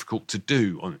expensive and difficult to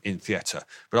do in theatre.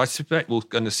 But I suspect we're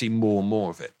going to see more and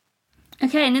more of it.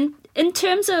 Okay, and in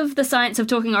terms of the science of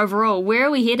talking overall, where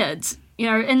are we headed?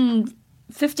 In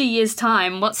 50 years'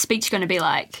 time, what's speech going to be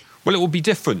like? Well, it will be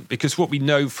different because what we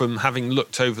know from having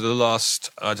looked over the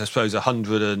last,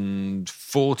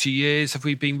 140 years, have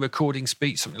we been recording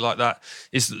speech, something like that,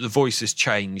 is that the voice has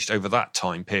changed over that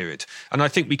time period. And I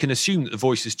think we can assume that the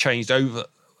voice has changed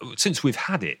since we've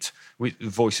had it, the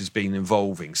voice has been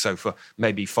evolving. So for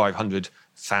maybe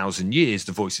 500,000 years,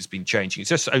 the voice has been changing. It's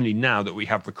just only now that we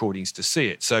have recordings to see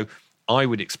it. So I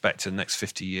would expect in the next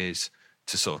 50 years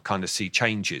to sort of kind of see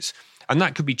changes. And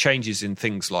that could be changes in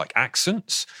things like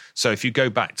accents. So if you go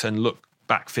back and look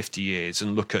back 50 years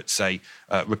and look at, say,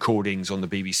 recordings on the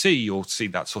BBC, you'll see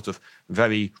that sort of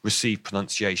very received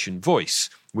pronunciation voice,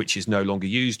 which is no longer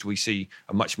used. We see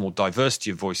a much more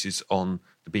diversity of voices on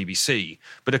the BBC.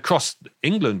 But across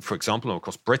England, for example, or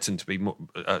across Britain, to be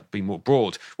more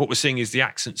broad, what we're seeing is the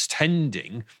accents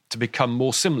tending to become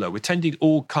more similar. We're tending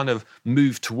all kind of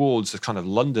move towards a kind of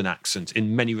London accent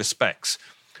in many respects.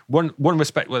 One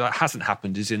respect where that hasn't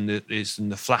happened is in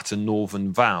the flatter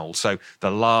northern vowel. So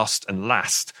the last and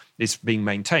last is being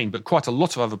maintained, but quite a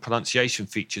lot of other pronunciation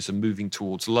features are moving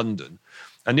towards London.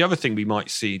 And the other thing we might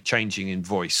see changing in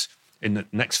voice in the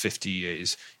next 50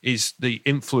 years is the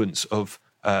influence of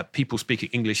people speaking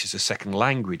English as a second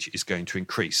language is going to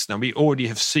increase. Now, we already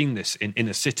have seen this in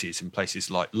inner cities, in places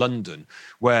like London,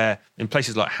 where in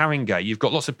places like Haringey, you've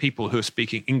got lots of people who are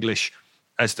speaking English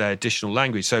as their additional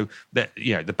language. So that,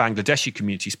 the Bangladeshi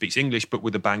community speaks English, but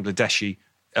with a Bangladeshi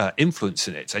influence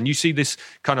in it. And you see this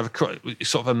kind of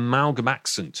sort of amalgam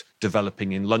accent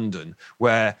developing in London,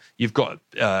 where you've got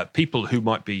people who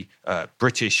might be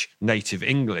British native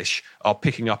English are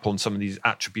picking up on some of these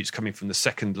attributes coming from the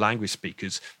second language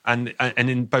speakers and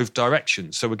in both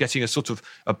directions. So we're getting a sort of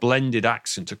a blended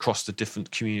accent across the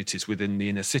different communities within the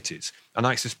inner cities. And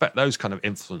I suspect those kind of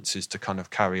influences to kind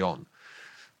of carry on.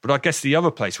 But I guess the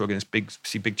other place we're going to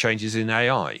see big changes in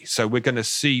AI. So we're going to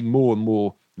see more and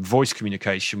more voice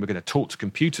communication. We're going to talk to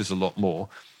computers a lot more.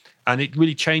 And it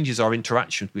really changes our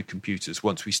interactions with computers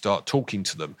once we start talking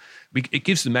to them. It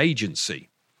gives them agency.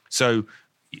 So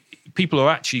people are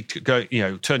actually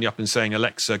turning up and saying,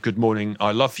 Alexa, good morning,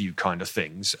 I love you kind of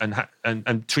things,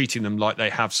 and treating them like they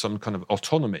have some kind of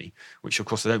autonomy, which of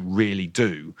course they don't really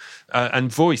do.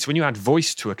 And voice, when you add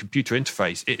voice to a computer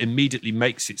interface, it immediately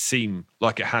makes it seem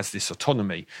like it has this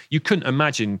autonomy. You couldn't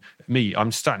imagine me,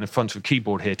 I'm standing in front of a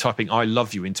keyboard here typing I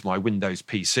love you into my Windows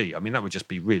PC. I mean, that would just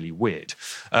be really weird.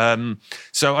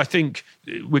 So I think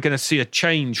we're going to see a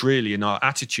change really in our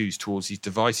attitudes towards these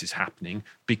devices happening,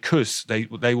 because they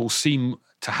will seem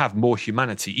to have more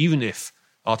humanity, even if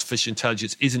artificial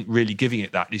intelligence isn't really giving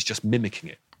it that, it's just mimicking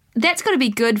it. That's got to be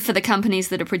good for the companies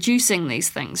that are producing these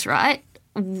things, right?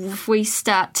 If we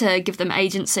start to give them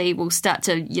agency, we'll start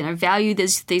to, value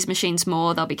these machines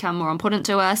more, they'll become more important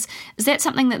to us. Is that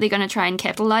something that they're going to try and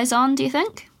capitalise on, do you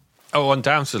think? Oh,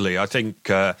 undoubtedly. I think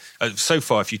so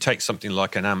far, if you take something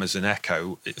like an Amazon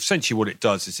Echo, essentially what it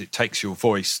does is it takes your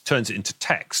voice, turns it into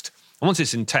text. And once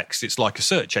it's in text, it's like a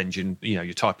search engine.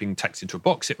 You're typing text into a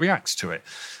box, it reacts to it.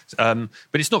 But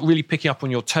it's not really picking up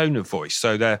on your tone of voice.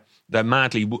 So they're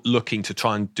madly looking to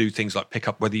try and do things like pick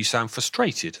up whether you sound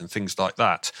frustrated and things like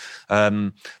that,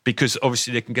 because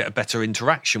obviously they can get a better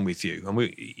interaction with you.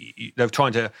 And they're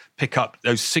trying to pick up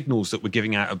those signals that we're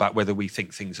giving out about whether we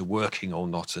think things are working or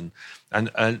not.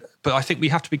 But I think we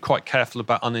have to be quite careful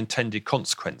about unintended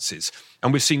consequences.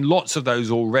 And we've seen lots of those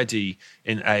already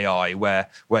in AI, where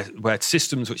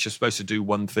systems which are supposed to do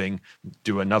one thing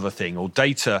do another thing, or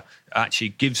data actually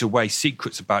gives away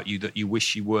secrets about you that you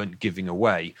wish you weren't giving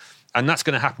away. And that's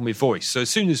going to happen with voice. So as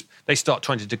soon as they start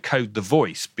trying to decode the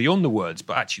voice beyond the words,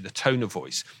 but actually the tone of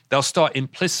voice, they'll start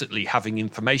implicitly having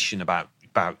information about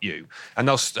you. And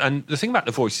the thing about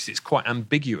the voice is it's quite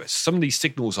ambiguous. Some of these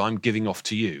signals I'm giving off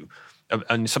to you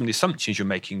and some of the assumptions you're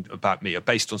making about me are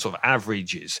based on sort of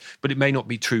averages, but it may not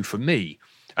be true for me.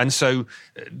 And so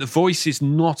the voice is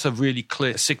not a really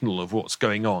clear signal of what's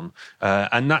going on.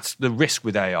 And that's the risk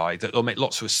with AI, that they'll make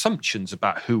lots of assumptions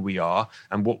about who we are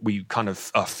and what we kind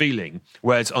of are feeling,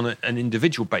 whereas on an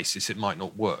individual basis, it might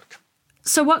not work.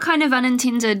 So what kind of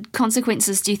unintended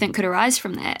consequences do you think could arise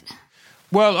from that?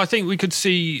 Well, I think we could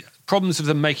see problems of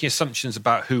them making assumptions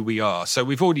about who we are. So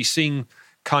we've already seen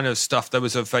kind of stuff. There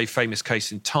was a very famous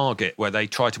case in Target where they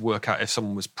tried to work out if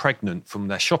someone was pregnant from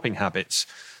their shopping habits.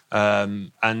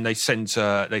 And they sent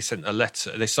a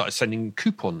letter. They started sending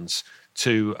coupons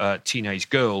to a teenage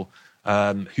girl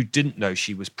who didn't know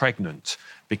she was pregnant,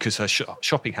 because her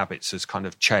shopping habits has kind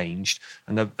of changed,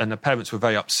 and the parents were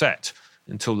very upset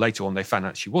until later on they found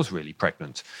out she was really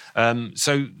pregnant.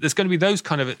 So there's going to be those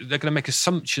kind of, they're going to make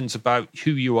assumptions about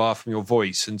who you are from your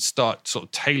voice and start sort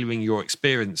of tailoring your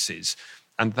experiences.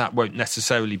 And that won't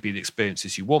necessarily be the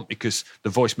experiences you want, because the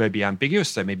voice may be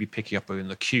ambiguous. They may be picking up on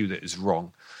the cue that is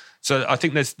wrong. So I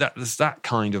think there's that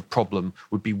kind of problem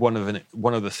would be one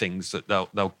of the things that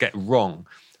they'll get wrong.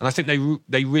 And I think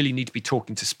they really need to be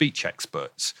talking to speech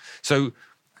experts. So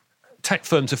tech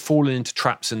firms have fallen into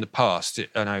traps in the past.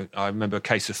 And I remember a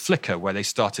case of Flickr where they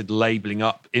started labeling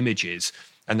up images,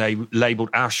 and they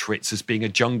labeled Auschwitz as being a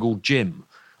jungle gym,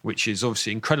 which is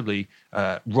obviously incredibly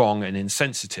wrong and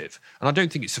insensitive. And I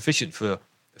don't think it's sufficient for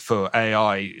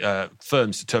AI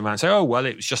firms to turn around and say, oh, well,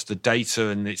 it was just the data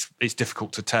and it's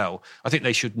difficult to tell. I think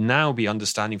they should now be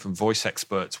understanding from voice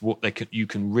experts what you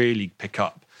can really pick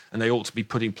up. And they ought to be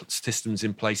putting systems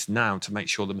in place now to make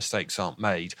sure the mistakes aren't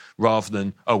made, rather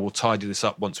than, oh, we'll tidy this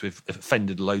up once we've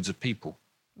offended loads of people.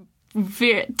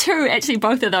 Actually,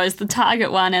 both of those, the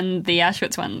Target one and the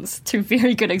Auschwitz ones, two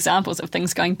very good examples of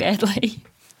things going badly.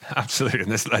 Absolutely,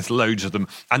 and there's loads of them.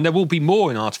 And there will be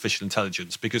more in artificial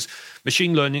intelligence, because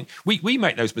machine learning, we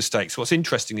make those mistakes. What's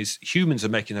interesting is humans are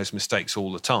making those mistakes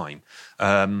all the time.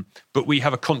 But we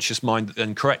have a conscious mind that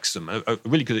then corrects them. A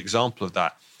really good example of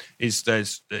that is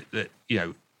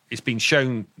it's been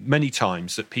shown many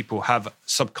times that people have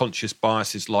subconscious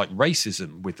biases like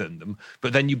racism within them,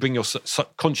 but then you bring your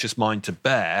subconscious mind to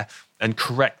bear and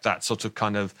correct that sort of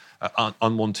kind of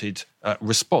unwanted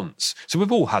response. So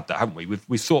we've all had that, haven't we?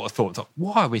 We've sort of thought,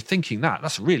 why are we thinking that?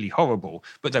 That's really horrible.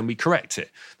 But then we correct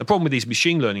it. The problem with these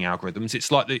machine learning algorithms,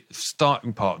 it's like the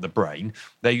starting part of the brain.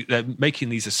 They're making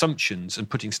these assumptions and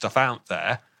putting stuff out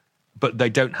there, but they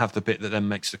don't have the bit that then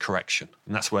makes the correction.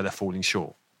 And that's where they're falling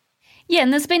short. Yeah,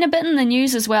 and there's been a bit in the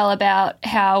news as well about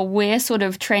how we're sort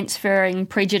of transferring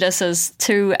prejudices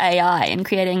to AI and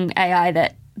creating AI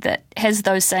that has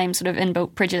those same sort of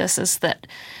inbuilt prejudices that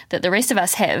the rest of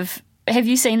us have. Have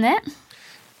you seen that?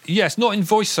 Yes, not in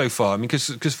voice so far. I mean,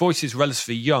 because voice is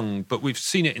relatively young, but we've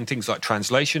seen it in things like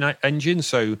translation engines.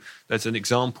 So there's an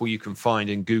example you can find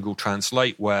in Google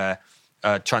Translate where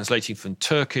translating from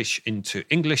Turkish into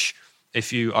English,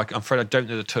 I'm afraid I don't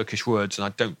know the Turkish words, and I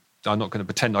don't I'm not going to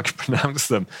pretend I can pronounce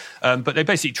them. But they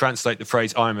basically translate the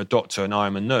phrase, I am a doctor and I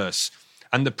am a nurse.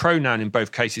 And the pronoun in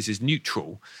both cases is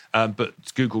neutral, but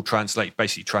Google Translate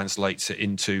basically translates it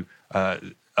into a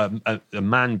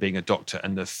man being a doctor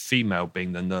and the female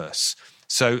being the nurse.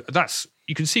 So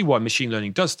you can see why machine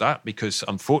learning does that, because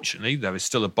unfortunately there is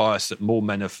still a bias that more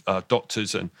men are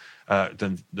doctors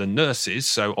than nurses.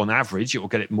 So on average, it will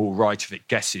get it more right if it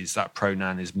guesses that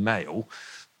pronoun is male.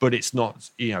 But it's not,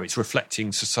 it's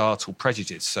reflecting societal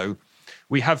prejudice. So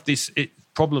we have this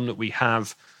problem that we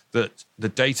have, that the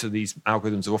data these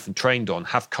algorithms are often trained on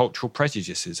have cultural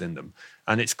prejudices in them.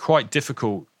 And it's quite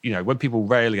difficult, when people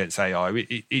rail against AI,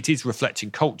 it is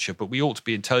reflecting culture, but we ought to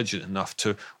be intelligent enough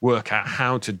to work out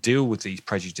how to deal with these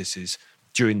prejudices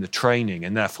during the training,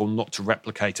 and therefore not to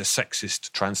replicate a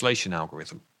sexist translation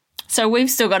algorithm. So we've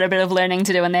still got a bit of learning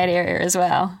to do in that area as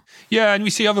well. Yeah, and we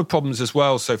see other problems as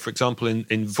well. So, for example,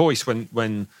 in voice,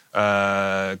 when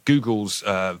Google's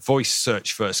voice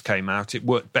search first came out, it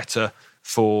worked better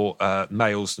for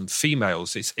males than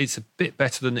females. It's a bit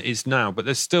better than it is now, but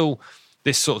there's still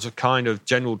this sort of kind of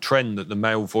general trend that the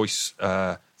male voice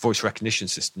recognition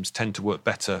systems tend to work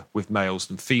better with males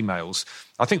than females.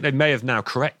 I think they may have now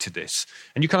corrected this.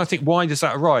 And you kind of think, why does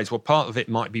that arise? Well, part of it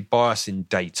might be bias in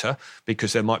data,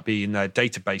 because there might be in their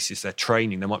databases, their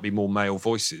training, there might be more male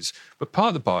voices. But part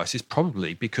of the bias is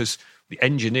probably because the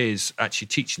engineers actually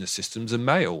teaching the systems are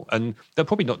male, and they're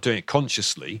probably not doing it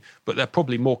consciously, but they're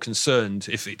probably more concerned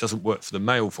if it doesn't work for the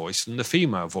male voice than the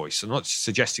female voice. I'm not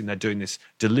suggesting they're doing this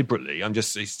deliberately.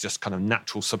 It's just kind of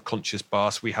natural subconscious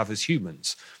bias we have as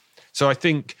humans. So I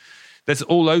think there's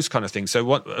all those kind of things.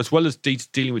 So as well as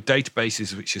dealing with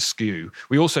databases which are skew,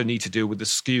 we also need to deal with the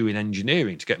skew in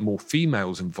engineering to get more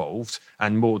females involved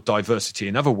and more diversity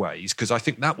in other ways, because I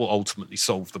think that will ultimately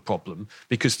solve the problem,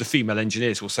 because the female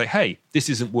engineers will say, hey, this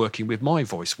isn't working with my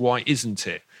voice. Why isn't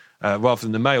it? Rather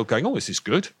than the male going, oh, this is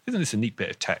good. Isn't this a neat bit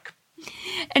of tech?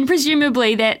 And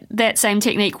presumably that same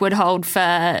technique would hold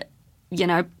for,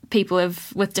 people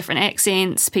with different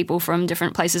accents, people from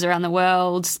different places around the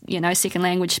world, second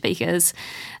language speakers.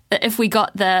 If we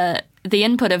got the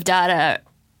input of data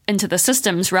into the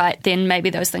systems right, then maybe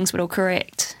those things would all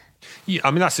correct. Yeah,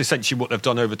 I mean, that's essentially what they've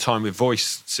done over time with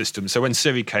voice systems. So when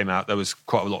Siri came out, there was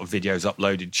quite a lot of videos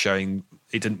uploaded showing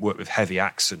it didn't work with heavy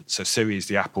accents. So Siri is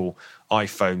the Apple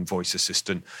iPhone voice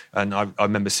assistant. And I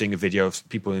remember seeing a video of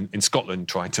people in Scotland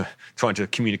trying to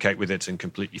communicate with it and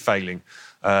completely failing.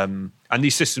 And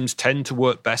these systems tend to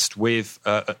work best with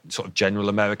sort of general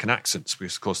American accents,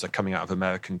 because, of course, they're coming out of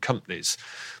American companies.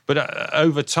 But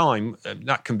over time,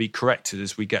 that can be corrected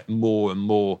as we get more and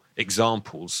more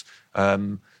examples.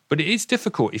 But it is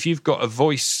difficult if you've got a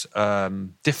voice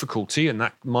difficulty, and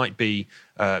that might be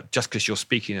just because you're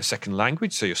speaking a second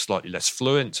language, so you're slightly less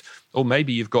fluent, or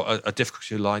maybe you've got a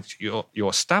difficulty like you're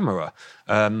a stammerer,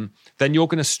 then you're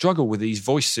going to struggle with these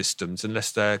voice systems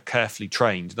unless they're carefully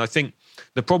trained. And I think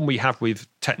the problem we have with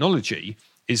technology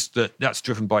is that that's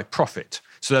driven by profit.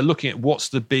 So they're looking at what's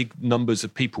the big numbers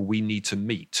of people we need to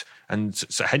meet. And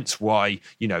so hence why,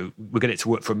 we're getting it to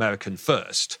work for American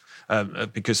first.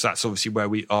 Because that's obviously where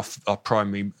our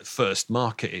primary first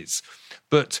market is.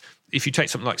 But if you take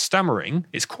something like stammering,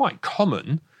 it's quite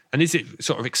common. And is it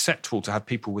sort of acceptable to have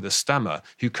people with a stammer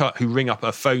who ring up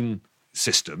a phone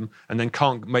system and then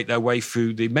can't make their way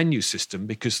through the menu system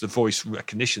because the voice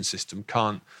recognition system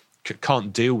can't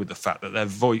deal with the fact that their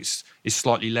voice is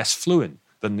slightly less fluent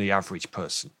than the average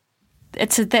person?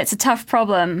 That's a tough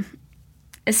problem,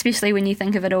 especially when you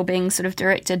think of it all being sort of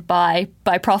directed by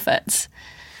profits.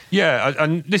 Yeah,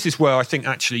 and this is where I think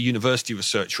actually university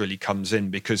research really comes in,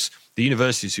 because the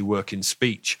universities who work in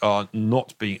speech are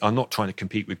not trying to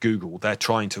compete with Google. They're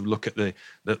trying to look at the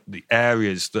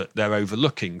areas that they're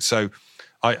overlooking. So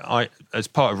I as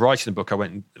part of writing the book, I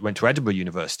went to Edinburgh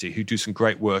University, who do some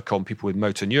great work on people with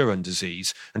motor neuron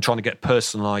disease and trying to get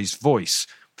personalised voice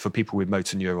for people with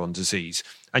motor neuron disease.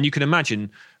 And you can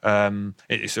imagine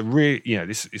it's a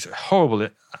this is a horrible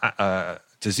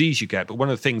disease you get, but one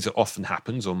of the things that often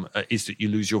happens is that you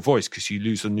lose your voice because you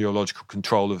lose the neurological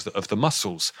control of the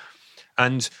muscles.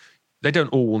 And they don't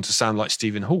all want to sound like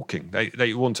Stephen Hawking.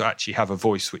 They want to actually have a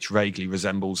voice which vaguely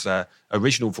resembles their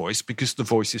original voice, because the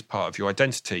voice is part of your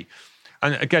identity.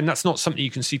 And again, that's not something you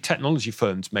can see technology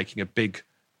firms making a big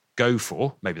go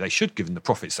for. Maybe they should, given the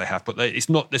profits they have, but there's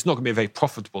not going to be a very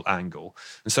profitable angle.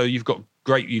 And so you've got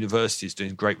great universities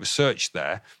doing great research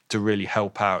there to really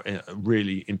help out in a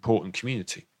really important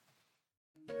community.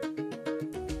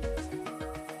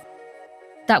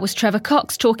 That was Trevor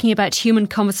Cox talking about human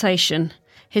conversation.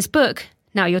 His book,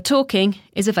 Now You're Talking,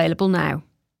 is available now.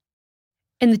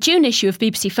 In the June issue of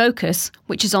BBC Focus,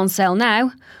 which is on sale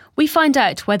now, We find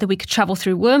out whether we could travel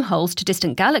through wormholes to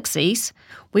distant galaxies.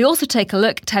 We also take a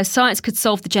look at how science could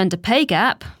solve the gender pay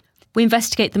gap. We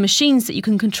investigate the machines that you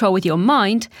can control with your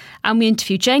mind, and we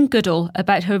interview Jane Goodall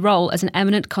about her role as an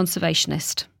eminent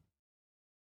conservationist.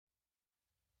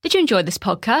 Did you enjoy this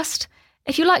podcast?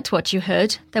 If you liked what you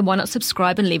heard, then why not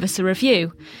subscribe and leave us a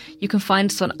review? You can find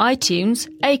us on iTunes,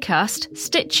 Acast,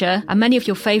 Stitcher, and many of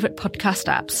your favourite podcast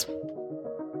apps.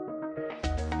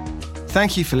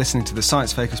 Thank you for listening to the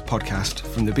Science Focus podcast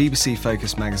from the BBC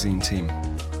Focus magazine team.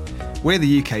 We're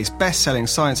the UK's best-selling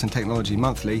science and technology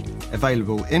monthly,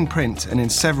 available in print and in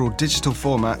several digital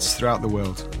formats throughout the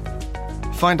world.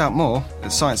 Find out more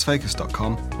at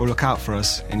sciencefocus.com or look out for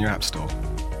us in your app store.